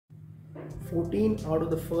14 out of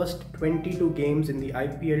the first 22 games in the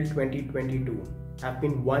IPL 2022 have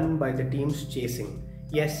been won by the teams chasing.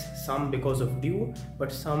 Yes, some because of due,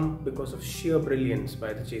 but some because of sheer brilliance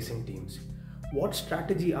by the chasing teams. What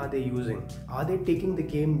strategy are they using? Are they taking the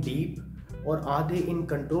game deep, or are they in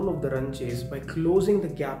control of the run chase by closing the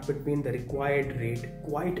gap between the required rate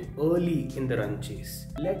quite early in the run chase?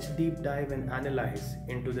 Let's deep dive and analyze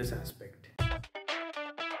into this aspect.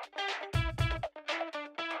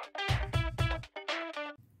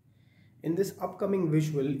 In this upcoming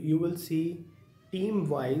visual, you will see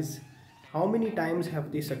team-wise how many times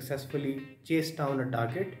have they successfully chased down a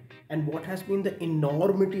target and what has been the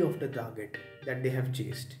enormity of the target that they have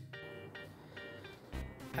chased.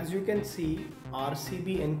 As you can see,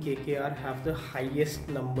 RCB and KKR have the highest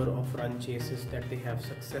number of run chases that they have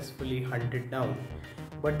successfully hunted down,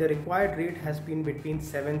 but the required rate has been between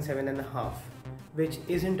 7.5, which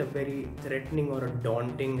isn't a very threatening or a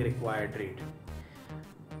daunting required rate.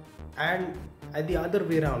 And at the other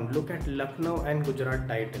way around, look at Lucknow and Gujarat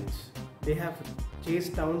Titans. They have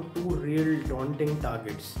chased down two real daunting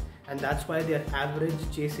targets, and that's why their average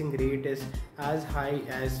chasing rate is as high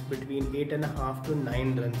as between 8.5 to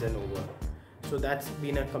 9 runs and over. So that's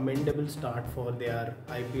been a commendable start for their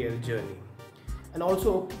IPL journey. And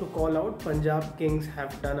also to call out, Punjab Kings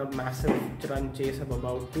have done a massive run chase of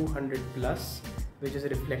about 200 plus, which is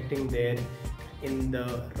reflecting there in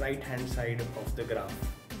the right hand side of the graph.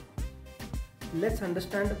 Let's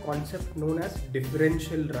understand a concept known as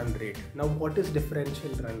differential run rate. Now, what is differential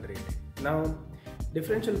run rate? Now,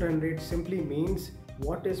 differential run rate simply means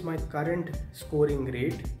what is my current scoring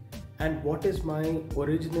rate and what is my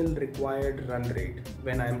original required run rate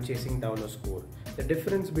when I am chasing down a score. The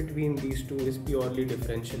difference between these two is purely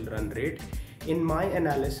differential run rate. In my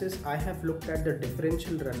analysis, I have looked at the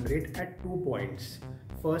differential run rate at 2 points.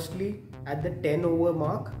 Firstly, at the 10 over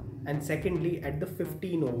mark, and secondly, at the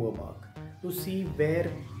 15 over mark, to see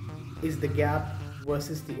where is the gap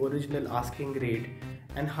versus the original asking rate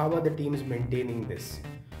and how are the teams maintaining this.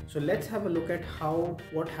 So let's have a look at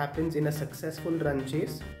what happens in a successful run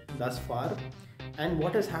chase thus far and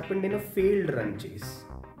what has happened in a failed run chase,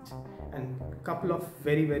 and a couple of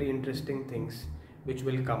very interesting things which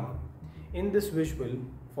will come up. In this visual,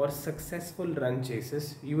 for successful run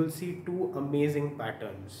chases, you will see two amazing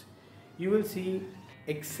patterns. You will see,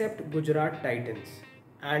 except Gujarat Titans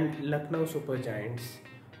and Lucknow Super Giants,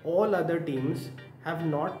 all other teams have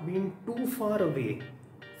not been too far away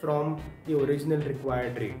from the original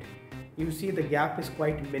required rate. You see the gap is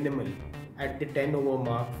quite minimal at the 10 over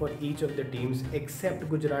mark for each of the teams except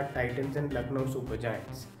Gujarat Titans and Lucknow Super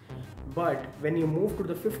Giants. But when you move to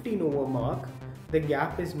the 15 over mark, the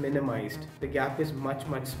gap is minimized. The gap is much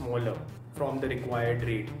smaller from the required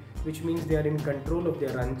rate, which means they are in control of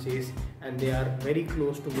their run chase and they are very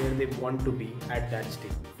close to where they want to be at that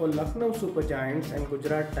stage. For Lucknow Super Giants and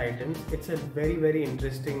Gujarat Titans, it's a very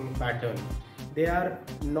interesting pattern. They are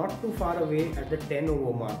not too far away at the 10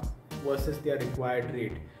 over mark versus their required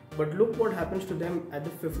rate. But look what happens to them at the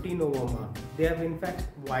 15 over mark. They have in fact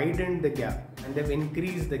widened the gap and they've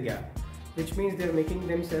increased the gap, which means they're making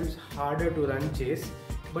themselves harder to run chase,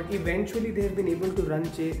 but eventually they've been able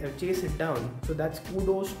to chase it down. So that's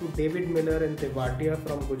kudos to David Miller and Tewatia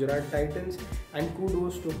from Gujarat Titans, and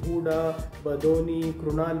kudos to Huda, Dhoni,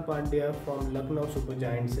 Krunal Pandya from Lucknow Super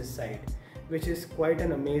Giants' side, which is quite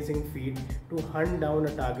an amazing feat to hunt down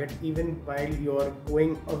a target even while you're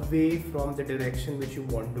going away from the direction which you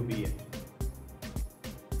want to be in.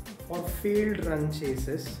 For failed run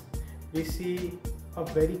chases, we see a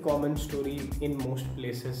very common story in most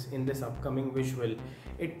places in this upcoming visual.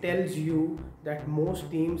 It tells you that most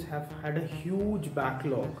teams have had a huge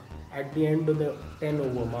backlog at the end of the 10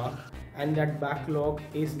 over mark, and that backlog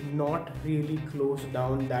is not really closed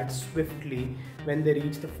down that swiftly when they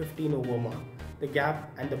reach the 15 over mark. The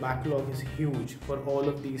gap and the backlog is huge for all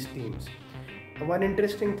of these teams. One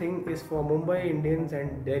interesting thing is for Mumbai Indians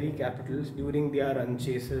and Delhi Capitals during their run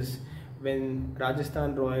chases, when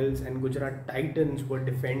Rajasthan Royals and Gujarat Titans were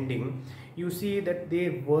defending, you see that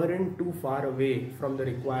they weren't too far away from the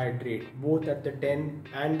required rate, both at the 10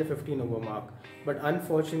 and the 15 over mark. But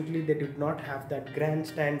unfortunately, they did not have that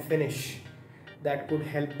grandstand finish that could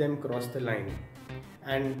help them cross the line.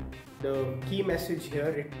 And the key message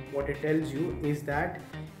here, what it tells you is that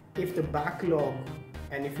if the backlog,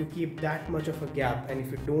 and if you keep that much of a gap, and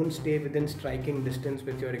if you don't stay within striking distance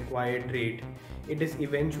with your required rate, it is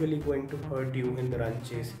eventually going to hurt you in the run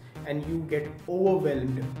chase and you get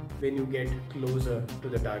overwhelmed when you get closer to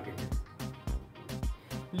the target.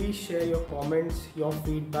 Please share your comments, your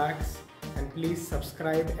feedbacks, and please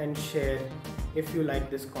subscribe and share if you like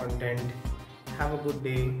this content. Have a good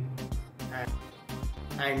day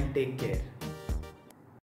and take care.